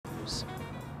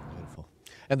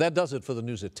And that does it for the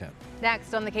news at 10.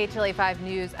 Next on the KTLA 5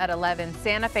 News at 11,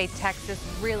 Santa Fe, Texas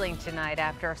reeling tonight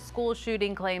after a school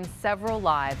shooting claims several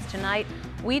lives. Tonight,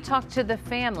 we talk to the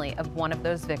family of one of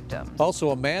those victims.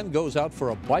 Also, a man goes out for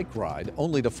a bike ride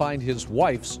only to find his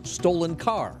wife's stolen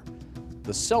car.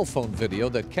 The cell phone video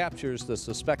that captures the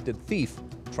suspected thief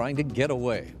trying to get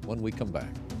away when we come back.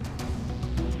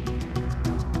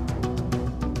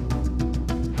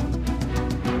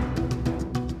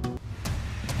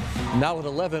 Now at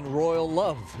 11, royal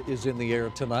love is in the air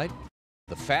tonight.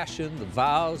 The fashion, the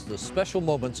vows, the special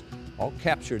moments, all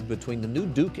captured between the new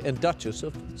Duke and Duchess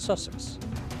of Sussex.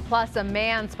 Plus, a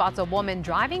man spots a woman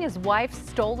driving his wife's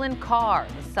stolen car.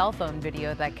 The cell phone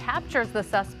video that captures the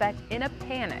suspect in a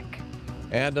panic.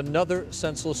 And another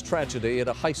senseless tragedy at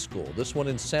a high school, this one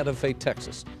in Santa Fe,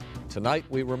 Texas. Tonight,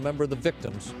 we remember the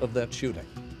victims of that shooting.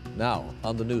 Now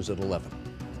on the news at 11.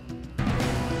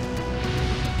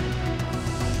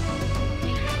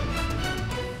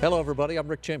 Hello, everybody. I'm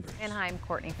Rick Chambers. And hi, I'm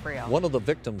Courtney Friel. One of the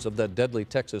victims of that deadly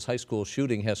Texas high school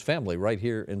shooting has family right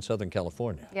here in Southern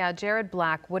California. Yeah, Jared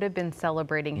Black would have been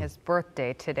celebrating his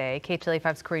birthday today. KTLA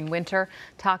 5's Corinne Winter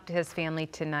talked to his family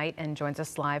tonight and joins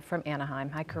us live from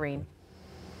Anaheim. Hi, Corinne.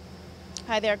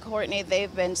 Hi there, Courtney.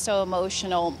 They've been so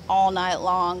emotional all night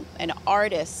long. An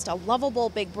artist, a lovable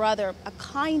big brother, a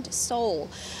kind soul.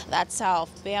 That's how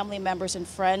family members and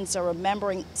friends are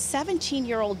remembering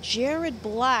 17-year-old Jared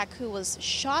Black, who was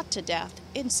shot to death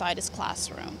inside his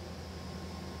classroom.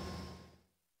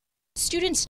 Students